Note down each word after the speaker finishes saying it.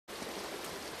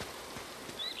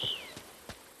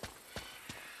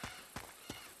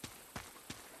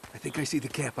think I see the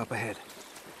camp up ahead.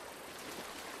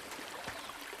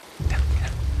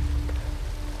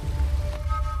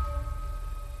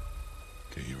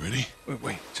 Okay, you ready?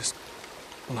 Wait, just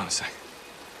hold on a sec.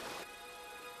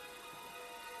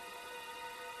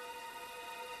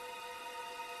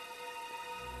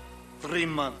 3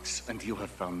 months, and you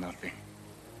have found nothing.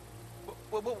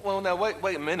 Well, now,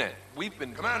 wait a minute. We've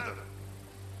been... Commander!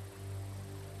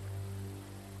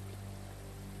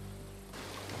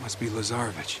 That must be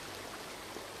Lazarevich.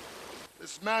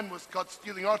 This man was caught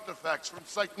stealing artifacts from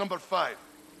site number 5.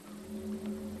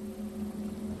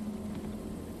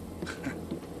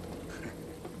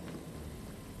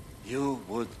 You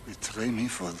would betray me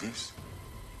for this?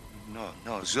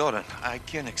 No, Zoran, I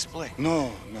can't explain.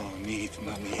 No need.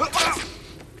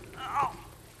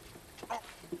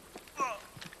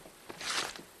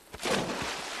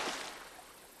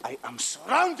 I am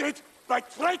surrounded by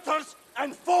traitors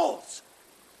and fools!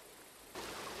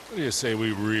 What do you say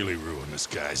we really ruin this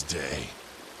guy's day?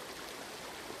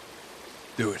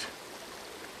 Do it.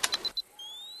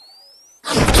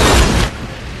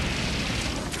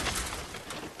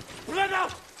 Spread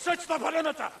out! Search the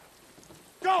perimeter!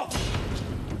 Go! All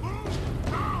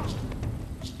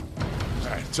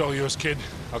right, it's all yours, kid.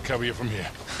 I'll cover you from here.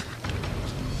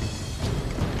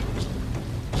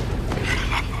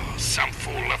 Some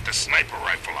fool left a sniper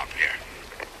rifle up here.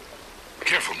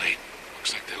 Careful, Nate.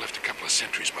 Looks like they left a couple of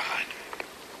sentries behind.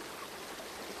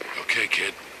 Okay,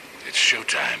 kid. It's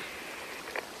showtime.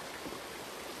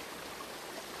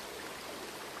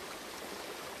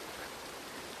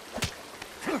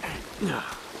 See ya.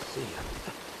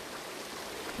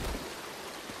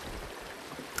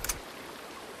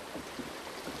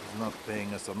 He's not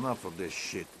paying us enough of this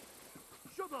shit.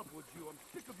 Shut up, would you? I'm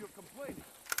sick of your complaining.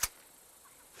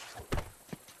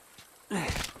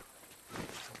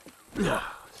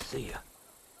 See ya.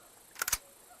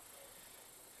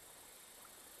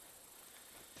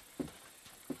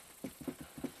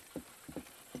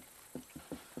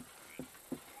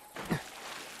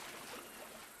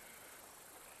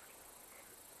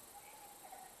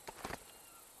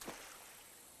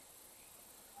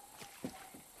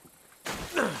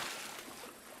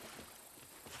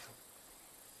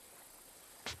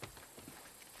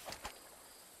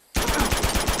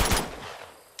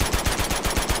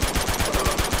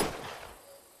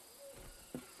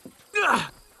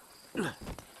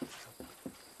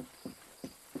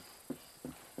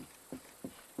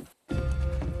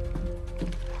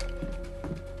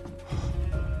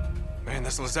 Man,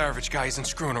 this Lazarevich guy isn't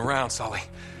screwing around, Sully.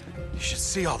 You should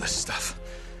see all this stuff.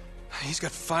 He's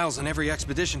got files on every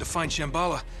expedition to find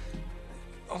Shambhala,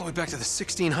 all the way back to the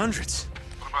 1600s.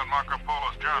 What about Marco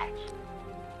Polo's journals?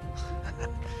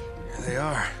 Here they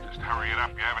are. Just hurry it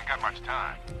up, you haven't got much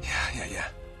time. Yeah.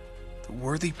 The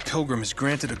worthy pilgrim is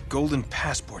granted a golden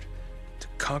passport to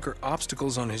conquer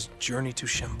obstacles on his journey to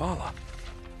Shambhala.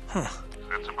 Huh. Is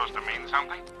that supposed to mean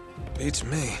something? Beats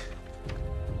me.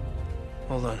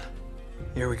 Hold on.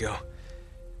 Here we go.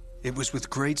 It was with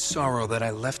great sorrow that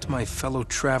I left my fellow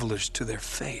travelers to their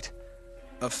fate.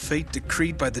 A fate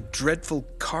decreed by the dreadful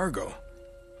cargo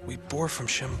we bore from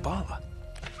Shambhala.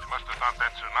 You must have thought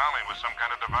that tsunami was some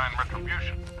kind of divine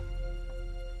retribution.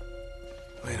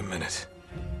 Wait a minute.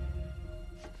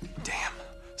 Damn.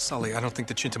 Sully, I don't think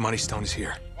the Cintamani Stone is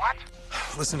here. What?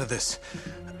 Listen to this.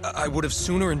 I would have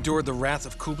sooner endured the wrath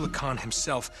of Kublai Khan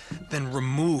himself than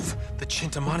remove the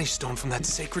Cintamani Stone from that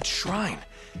sacred shrine.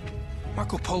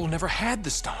 Marco Polo never had the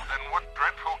stone. Then what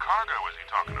dreadful cargo is he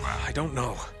talking about? I don't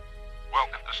know. Well,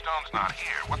 if the stone's not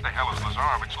here, what the hell is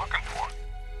Lazarevich looking for?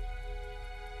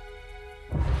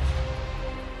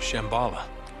 Shambhala.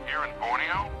 Here in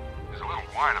Borneo? He's a little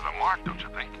wide of the mark, don't you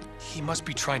think? He must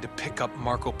be trying to pick up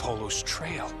Marco Polo's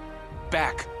trail.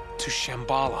 Back to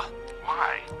Shambhala.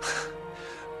 Why?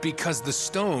 Because the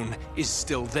stone is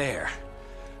still there.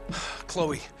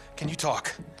 Chloe, can you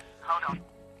talk? Hold on.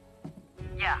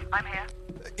 Yeah, I'm here.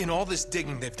 In all this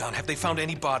digging they've done, have they found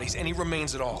any bodies, any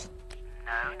remains at all?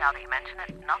 No, now that you mention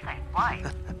it, nothing. Why?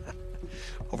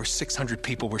 Over 600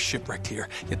 people were shipwrecked here,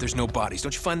 yet there's no bodies.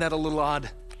 Don't you find that a little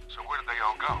odd? So where did they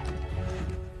all go?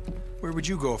 Where would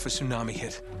you go if a tsunami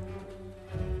hit?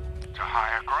 To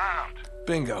higher ground.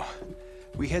 Bingo.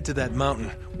 We head to that mountain.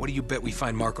 What do you bet we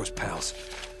find Marco's pals?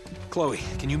 Chloe,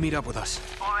 can you meet up with us?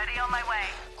 Already on my way.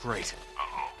 Great.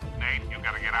 Uh-oh. Nate, you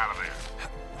gotta get out of there.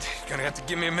 You're gonna have to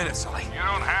give me a minute, Sully. You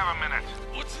don't have a minute.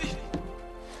 What's this?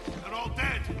 They're all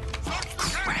dead.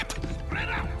 Crap. Spread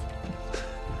out.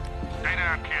 Stay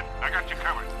down, kid. I got you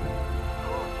covered.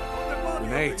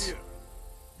 Nate.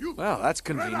 Well, that's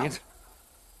convenient.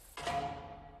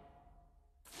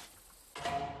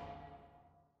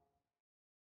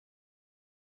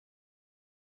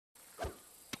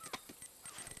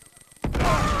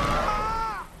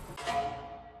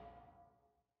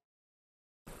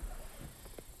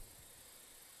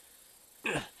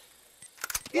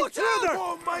 Watch out!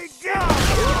 Oh my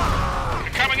God!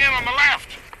 They're coming in on the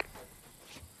left.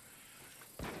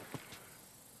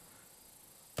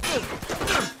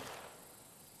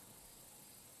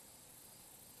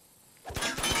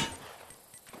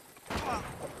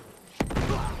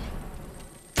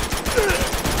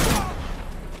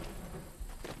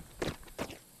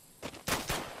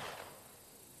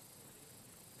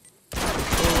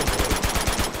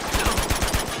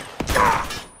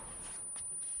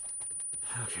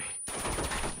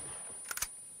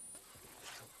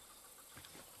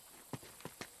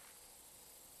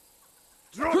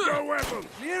 Drop your weapons!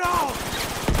 Get out!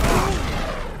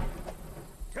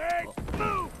 Take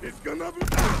move! It's gonna be...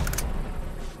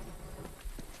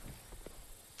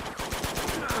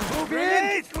 Move in!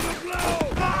 It's gonna blow!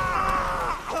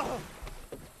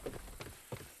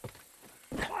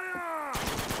 Fire!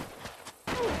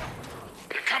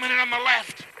 They're coming in on the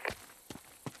left.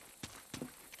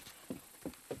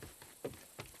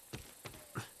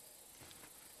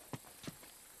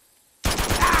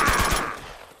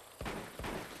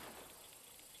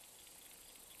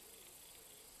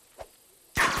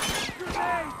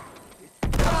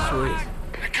 Sweet.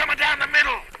 They're coming down the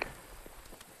middle.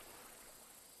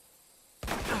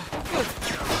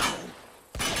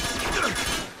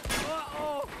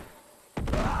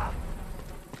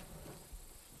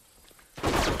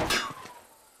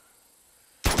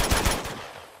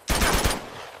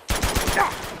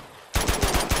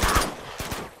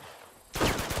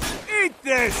 Eat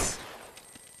this!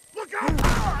 Look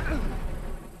out!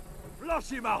 Flush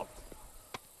him out!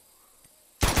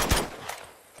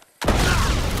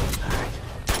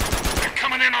 They're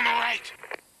coming in on the right.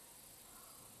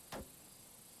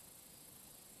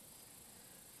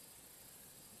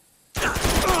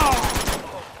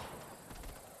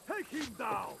 Take him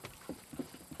down!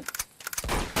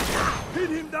 Hit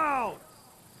him down!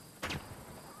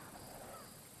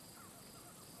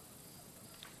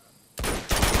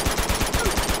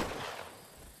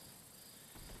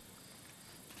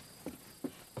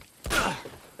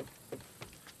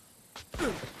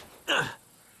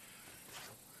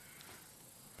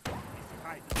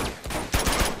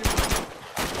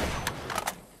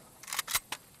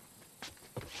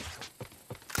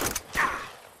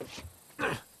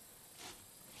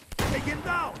 Take him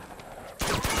down!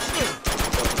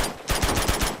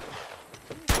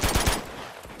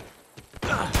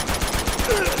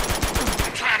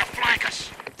 They're trying to flank us.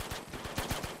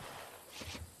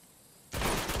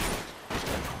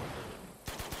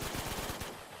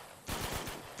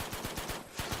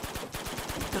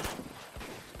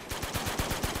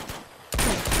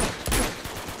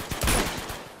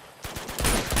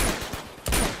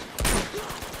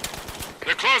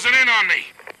 They're closing in on me.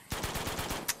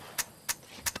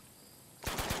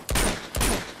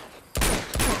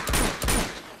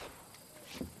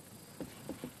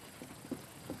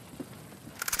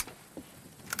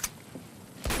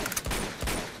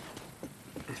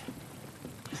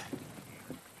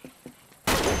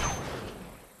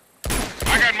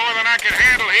 I got more than I can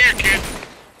handle here, kid.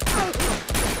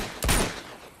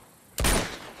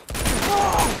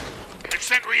 They've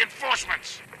sent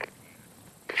reinforcements.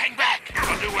 Hang back.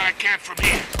 I'll do what I can from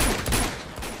here.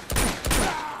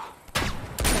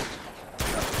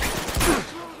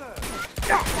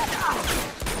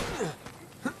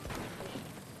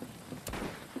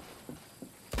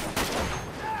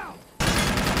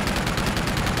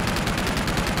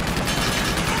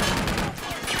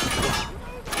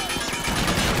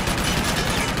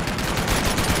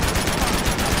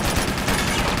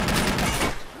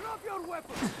 Drop your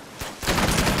weapons!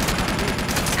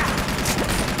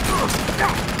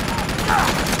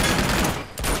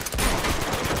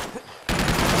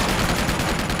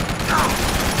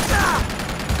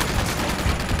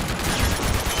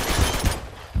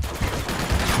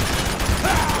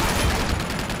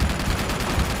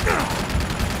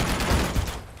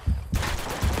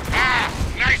 Ah,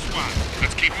 nice one.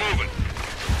 Let's keep moving.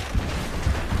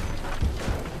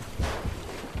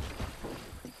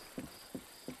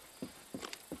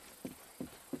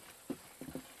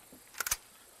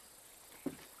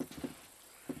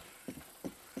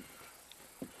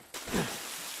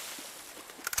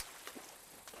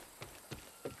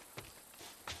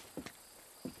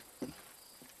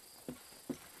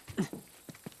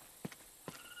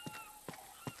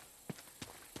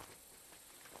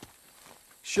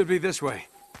 Should be this way.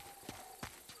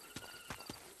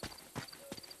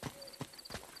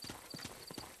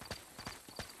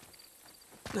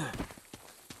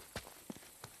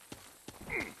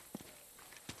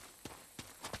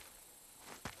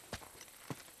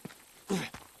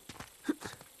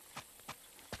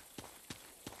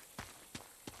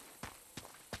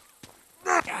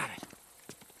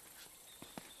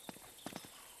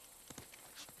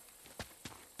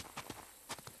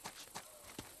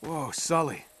 Whoa,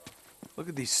 Sully. Look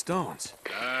at these stones.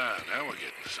 Ah, now we're getting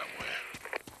somewhere.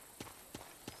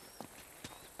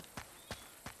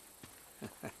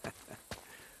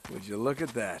 Would you look at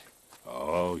that?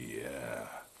 Oh, yeah.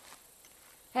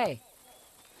 Hey.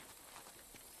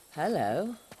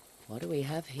 Hello. What do we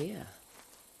have here?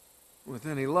 With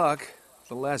any luck,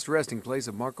 the last resting place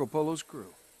of Marco Polo's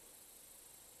crew.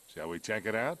 Shall we check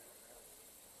it out?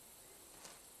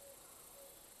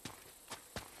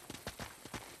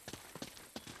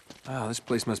 Wow, this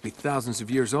place must be thousands of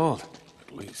years old.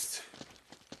 At least.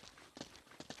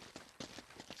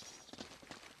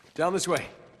 Down this way.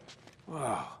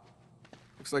 Wow.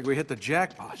 Looks like we hit the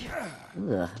jackpot.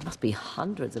 Ugh, must be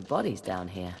hundreds of bodies down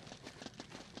here.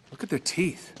 Look at their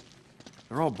teeth.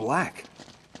 They're all black.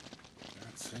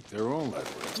 I think they're all that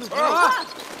way.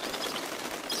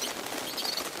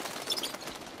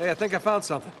 Hey, I think I found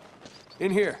something.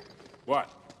 In here. What?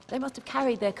 They must have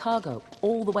carried their cargo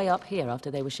all the way up here after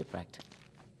they were shipwrecked.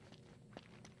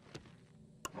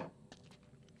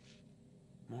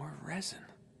 More resin.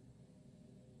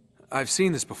 I've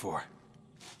seen this before.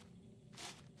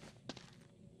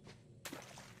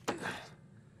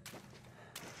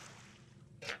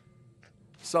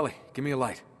 Sully, give me a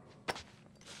light.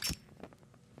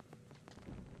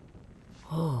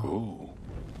 Ooh.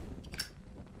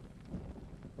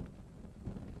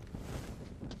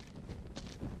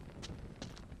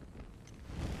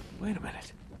 Wait a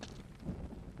minute.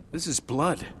 This is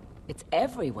blood. It's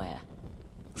everywhere.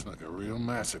 Looks like a real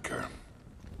massacre.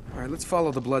 All right, let's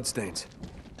follow the bloodstains.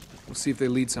 We'll see if they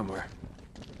lead somewhere.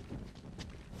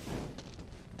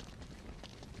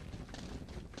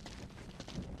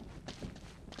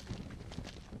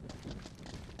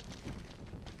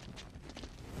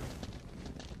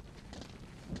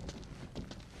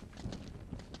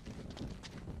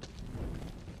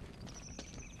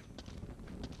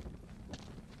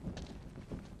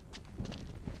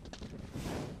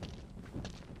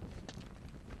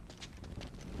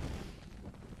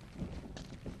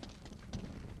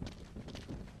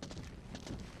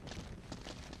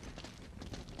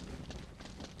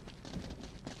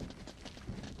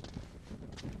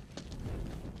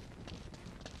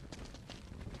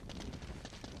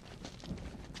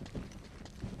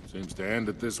 Seems to end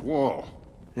at this wall.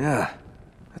 Yeah,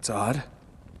 that's odd.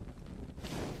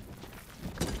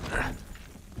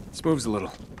 This moves a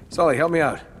little. Sully, help me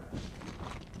out. Here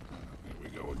we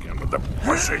go again with the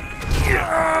pussy. I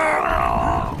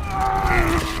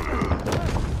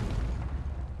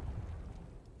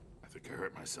think I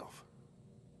hurt myself.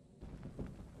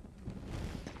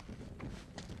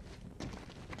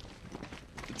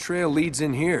 The trail leads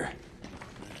in here.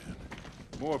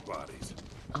 More bodies.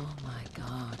 Oh my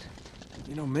god.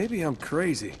 You know, maybe I'm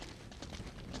crazy,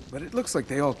 but it looks like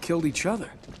they all killed each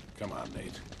other. Come on,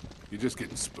 Nate. You're just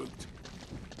getting spooked.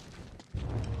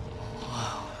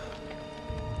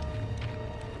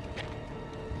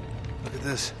 Look at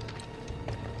this.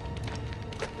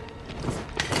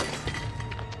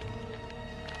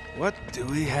 What do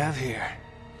we have here?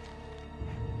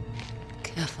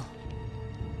 Careful.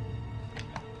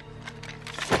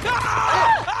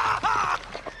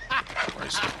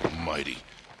 Christ almighty.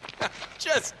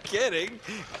 Just kidding.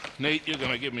 Nate, you're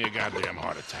gonna give me a goddamn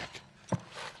heart attack.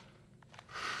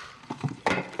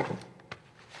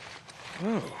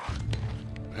 Oh.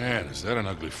 Man, is that an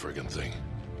ugly friggin' thing?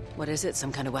 What is it?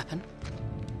 Some kind of weapon?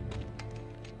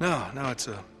 No, it's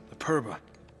a purba.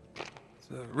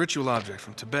 It's a ritual object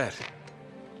from Tibet.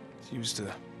 It's used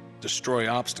to destroy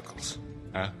obstacles.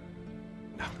 Huh?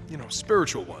 You know,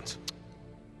 spiritual ones.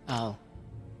 Oh.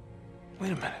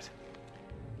 Wait a minute.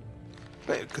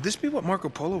 Wait, could this be what Marco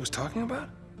Polo was talking about?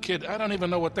 Kid, I don't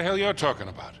even know what the hell you're talking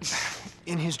about.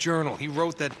 In his journal, he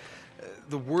wrote that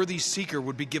the worthy seeker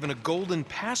would be given a golden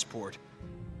passport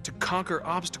to conquer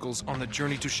obstacles on the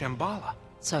journey to Shambhala.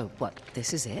 So, what,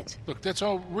 this is it? Look, that's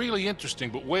all really interesting,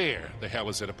 but where the hell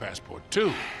is it a passport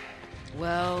to?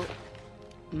 Well,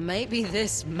 maybe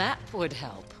this map would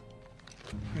help.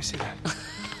 Let me see that.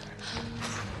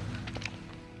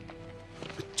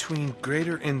 Between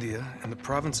Greater India and the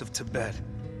province of Tibet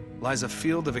lies a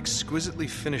field of exquisitely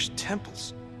finished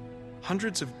temples.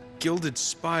 Hundreds of gilded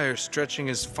spires stretching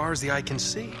as far as the eye can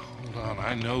see. Hold on,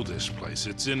 I know this place.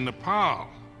 It's in Nepal.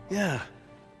 Yeah,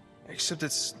 except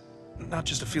it's not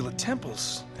just a field of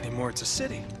temples anymore, it's a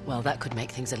city. Well, that could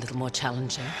make things a little more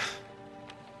challenging.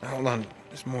 Now, hold on,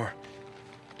 there's more.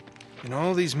 In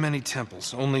all these many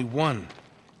temples, only one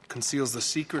conceals the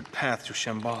secret path to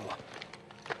Shambhala.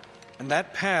 And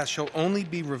that path shall only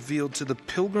be revealed to the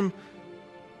pilgrim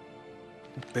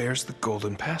who bears the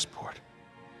golden passport.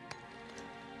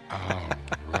 All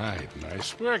right,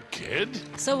 nice work, kid.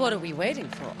 So what are we waiting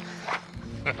for?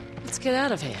 Let's get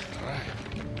out of here. All right.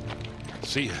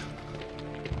 See ya.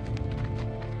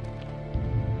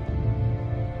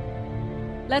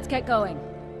 Let's get going.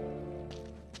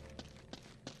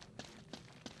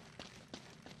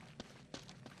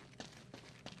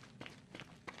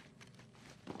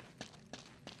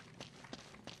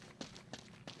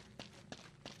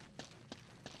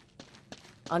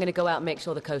 I'm gonna go out and make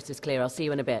sure the coast is clear. I'll see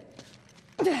you in a bit.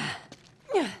 Give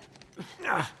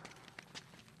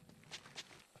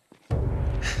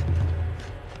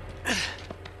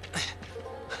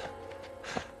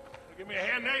me a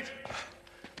hand, Nate.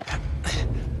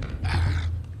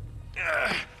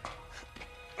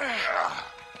 Oh,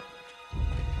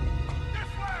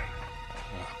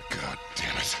 God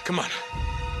damn it. Come on.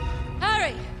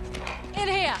 Harry! In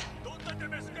here!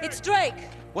 It's Drake!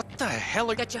 What the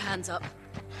hell are... Get your hands up.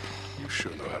 You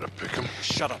sure know how to pick 'em.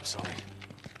 Shut up, Sully.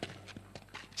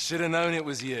 Should have known it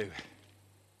was you.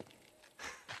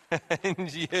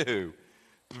 And you,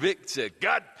 Victor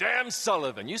goddamn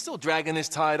Sullivan. You still dragging this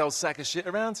tired old sack of shit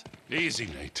around? Easy,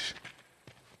 Nate.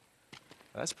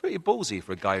 That's pretty ballsy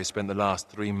for a guy who spent the last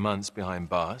 3 months behind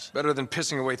bars. Better than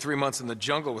pissing away 3 months in the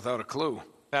jungle without a clue.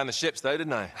 Found the ships though,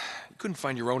 didn't I? You couldn't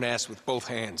find your own ass with both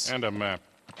hands. And a map.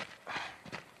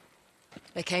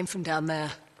 They came from down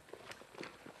there.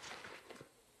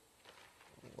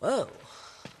 Whoa.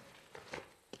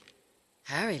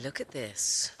 Harry, look at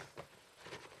this.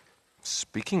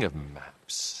 Speaking of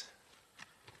maps...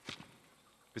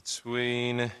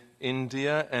 Between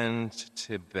India and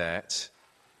Tibet...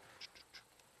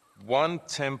 one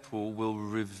temple will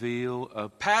reveal a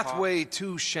Pathway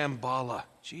to Shambhala.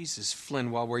 Jesus, Flynn,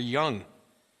 while we're young.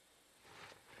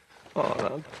 Oh,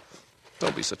 no.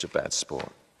 Don't be such a bad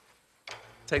sport.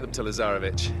 Take them to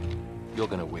Lazarevich. You're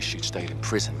gonna wish you'd stayed in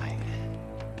prison, mate.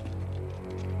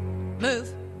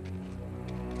 Move.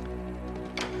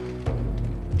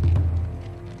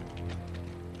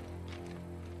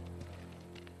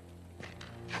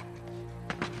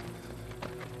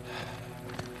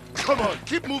 Come on,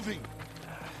 keep moving.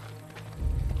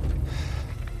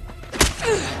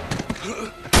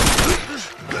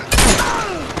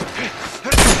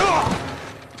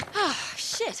 Ah,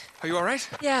 shit. Are you all right?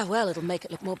 Yeah, well, it'll make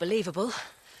it look more believable.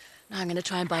 Now I'm gonna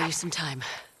try and buy you some time.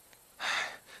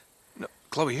 No,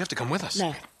 Chloe, you have to come with us.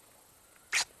 No.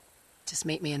 Just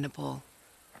meet me in Nepal.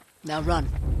 Now run.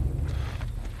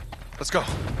 Let's go.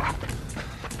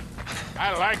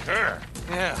 I like her.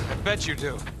 Yeah, I bet you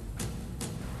do.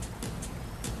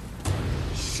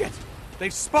 Shit!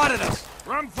 They've spotted us!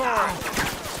 Run for it.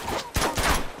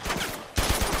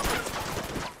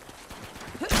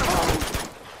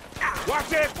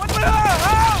 Watch it.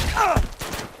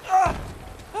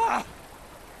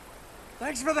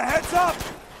 Thanks for the heads up!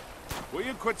 Will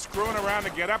you quit screwing around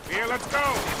and get up here? Let's go.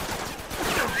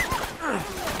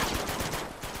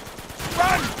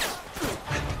 Run!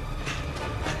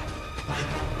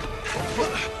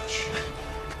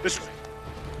 This way.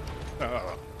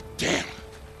 Oh, damn.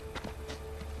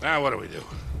 Now what do we do?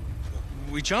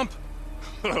 We jump?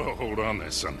 Oh, hold on there,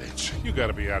 Sundance. You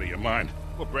gotta be out of your mind.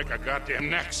 We'll break our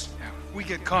goddamn necks. If we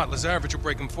get caught, Lazarevich will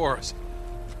break them for us.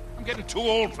 I'm getting too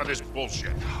old for this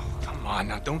bullshit. Oh, come on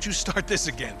now, don't you start this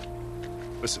again.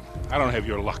 Listen, I don't have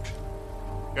your luck.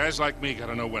 Guys like me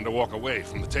gotta know when to walk away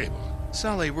from the table.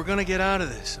 Sully, we're gonna get out of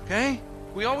this, okay?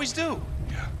 We always do.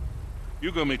 Yeah.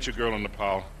 You go meet your girl in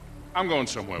Nepal. I'm going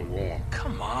somewhere warm.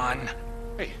 Come on.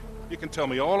 Hey, you can tell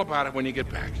me all about it when you get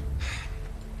back.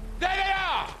 There they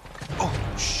are!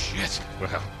 Oh, shit.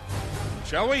 Well,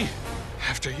 shall we?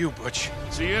 After you, Butch.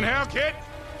 See you in hell, kid!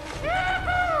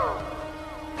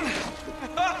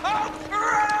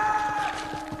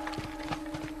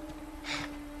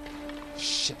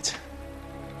 Shit.